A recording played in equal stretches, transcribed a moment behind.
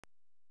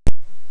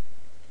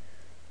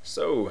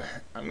So,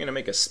 I'm going to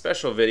make a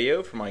special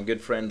video for my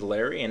good friend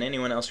Larry and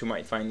anyone else who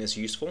might find this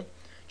useful.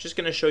 Just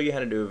going to show you how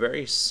to do a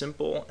very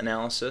simple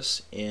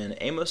analysis in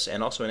AMOS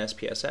and also in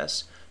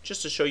SPSS,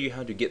 just to show you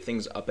how to get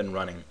things up and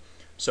running.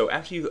 So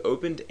after you've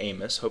opened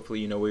AMOS,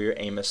 hopefully you know where your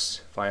AMOS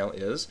file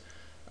is.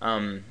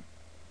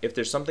 If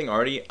there's something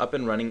already up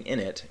and running in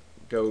it,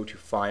 go to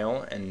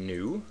File and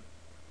New,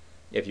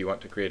 if you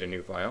want to create a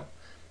new file.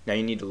 Now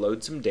you need to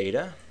load some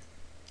data.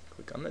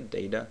 Click on the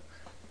data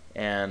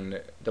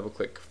and double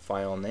click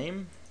file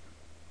name,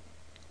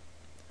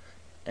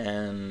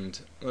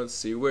 and let's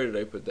see, where did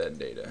I put that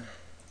data?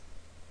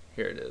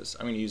 Here it is.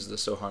 I'm going to use the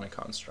Sohana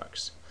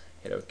constructs.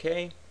 Hit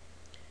OK.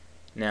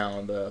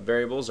 Now the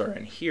variables are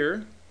in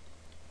here.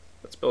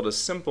 Let's build a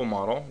simple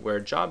model where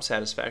job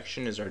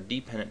satisfaction is our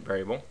dependent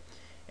variable,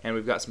 and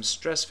we've got some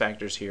stress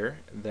factors here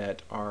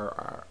that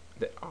are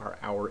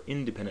our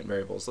independent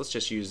variables. Let's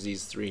just use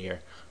these three here: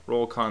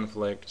 role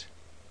conflict,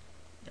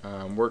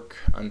 work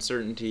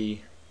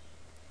uncertainty,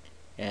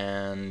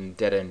 and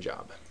dead-end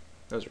job.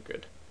 Those are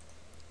good.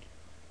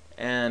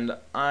 And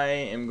I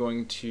am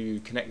going to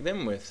connect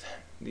them with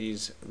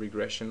these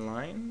regression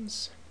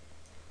lines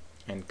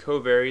and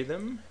covary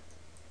them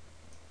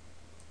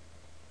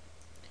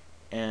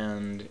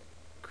and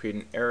create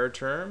an error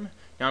term.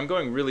 Now I'm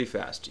going really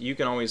fast. You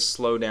can always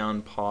slow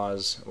down,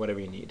 pause,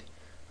 whatever you need.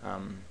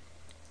 I'm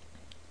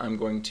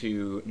going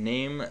to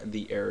name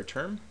the error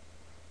term,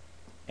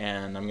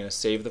 and I'm going to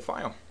save the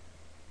file.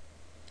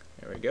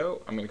 There we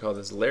go. I'm going to call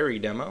this Larry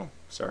demo.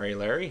 Sorry,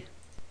 Larry.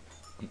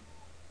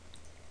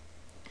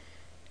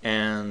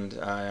 And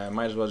I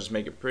might as well just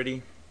make it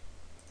pretty.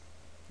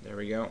 There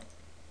we go.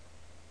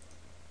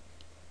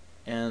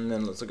 And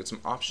then let's look at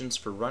some options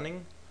for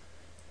running.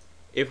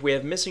 If we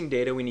have missing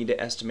data, we need to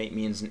estimate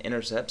means and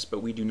intercepts,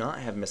 but we do not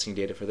have missing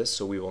data for this,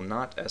 so we will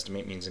not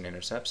estimate means and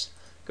intercepts.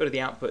 Go to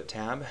the Output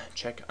tab,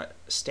 check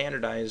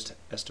standardized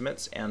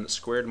estimates and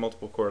squared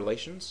multiple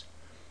correlations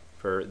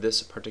for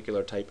this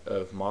particular type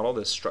of model,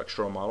 this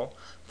structural model.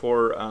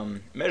 For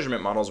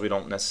measurement models, we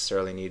don't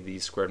necessarily need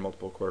these squared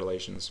multiple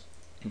correlations,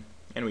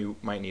 and we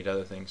might need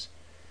other things.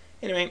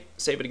 Anyway,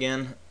 save it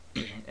again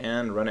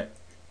and run it.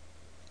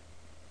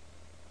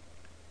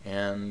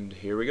 And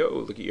here we go.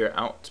 Look at your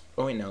out.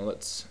 Oh wait, now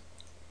let's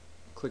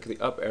click the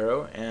up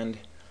arrow, and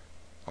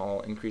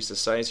I'll increase the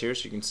size here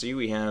so you can see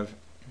we have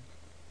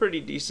pretty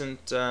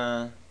decent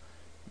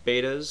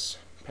betas,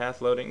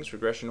 path loadings,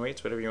 regression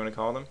weights, whatever you want to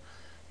call them.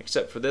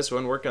 Except for this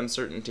one, work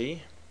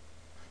uncertainty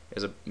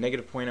is a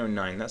negative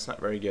 0.09. That's not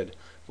very good.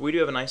 But we do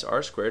have a nice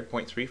R squared,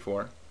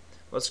 0.34.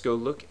 Let's go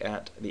look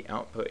at the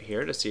output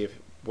here to see if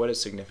what is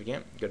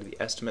significant. Go to the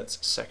estimates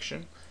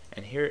section,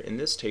 and here in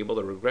this table,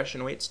 the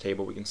regression weights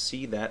table, we can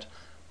see that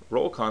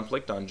role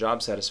conflict on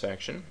job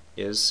satisfaction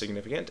is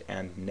significant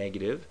and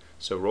negative.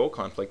 So role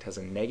conflict has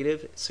a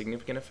negative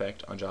significant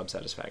effect on job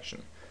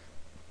satisfaction.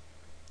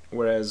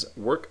 Whereas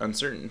work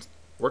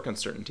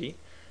uncertainty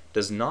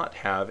does not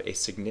have a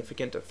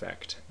significant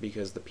effect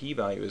because the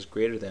p-value is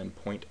greater than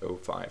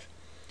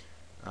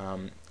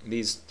 0.05.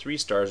 These 3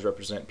 stars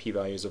represent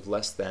p-values of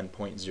less than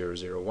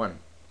 0.001.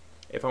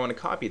 If I want to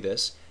copy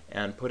this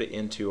and put it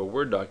into a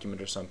Word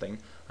document or something,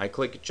 I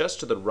click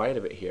just to the right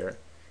of it here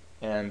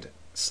and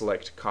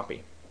select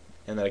copy,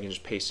 and then I can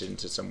just paste it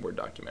into some Word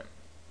document.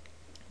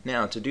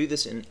 Now to do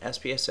this in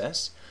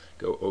SPSS,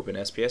 go open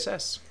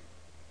SPSS.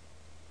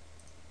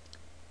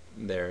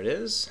 There it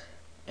is.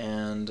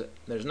 And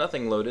there's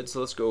nothing loaded, so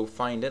let's go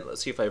find it.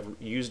 Let's see if I've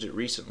used it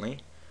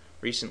recently.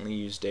 Recently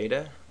used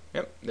data.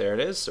 Yep, there it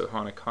is. So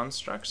HANA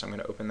constructs. I'm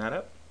going to open that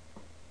up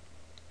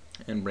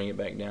and bring it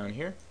back down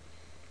here.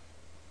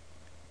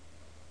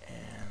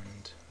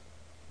 And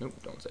nope,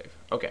 don't save.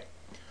 Okay.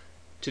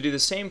 To do the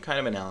same kind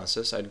of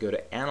analysis, I'd go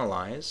to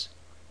Analyze,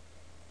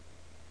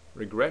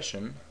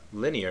 Regression,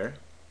 Linear,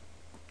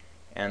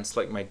 and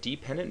select my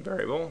dependent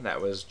variable. That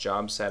was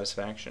job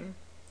satisfaction.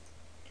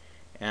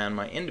 And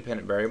my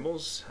independent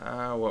variables,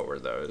 what were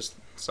those?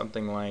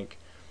 Something like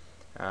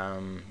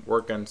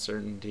work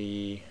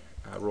uncertainty,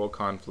 role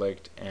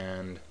conflict,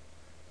 and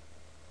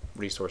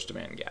resource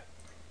demand gap.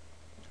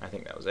 I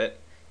think that was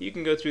it. You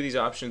can go through these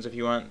options if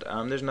you want.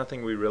 There's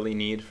nothing we really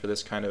need for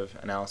this kind of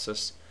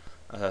analysis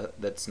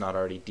that's not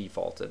already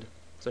defaulted.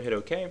 So hit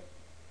OK,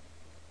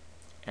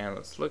 and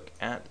let's look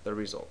at the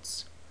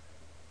results.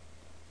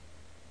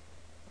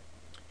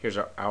 Here's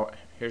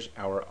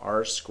our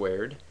R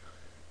squared.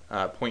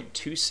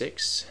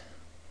 0.26,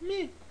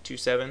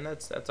 27,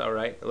 that's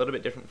alright. A little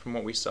bit different from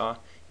what we saw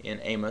in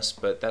AMOS,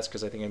 but that's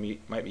because I think I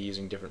might be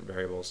using different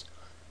variables.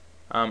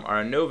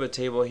 Our ANOVA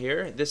table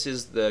here, this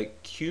is the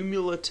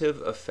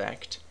cumulative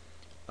effect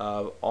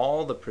of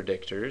all the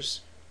predictors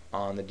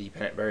on the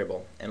dependent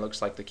variable, and it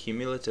looks like the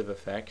cumulative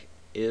effect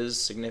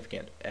is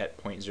significant at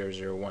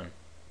 0.001.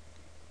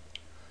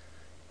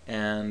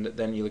 And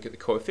then you look at the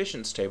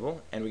coefficients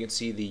table, and we can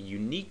see the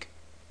unique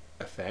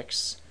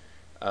effects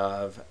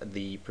of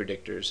the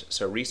predictors.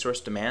 So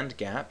resource demand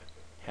gap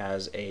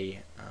has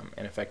an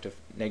effect of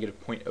negative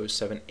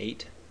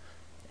 0.078,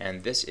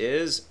 and this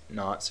is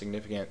not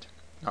significant,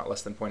 not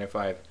less than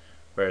 0.05.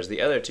 whereas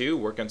the other two,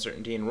 work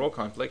uncertainty and role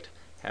conflict,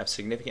 have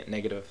significant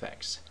negative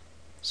effects.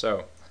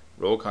 So,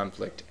 role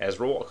conflict. As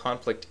role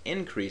conflict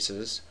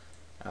increases,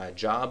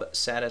 job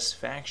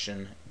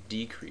satisfaction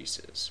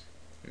decreases.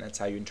 And that's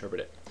how you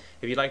interpret it.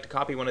 If you'd like to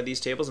copy one of these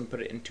tables and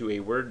put it into a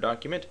Word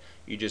document,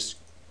 you just,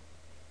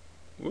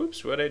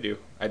 whoops, what'd I do?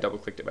 I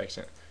double-clicked it by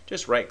accident.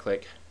 Just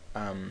right-click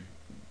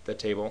the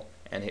table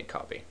and hit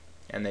copy.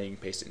 And then you can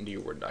paste it into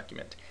your Word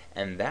document.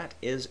 And that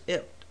is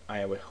it.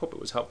 I would hope it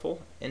was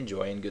helpful.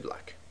 Enjoy and good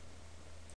luck.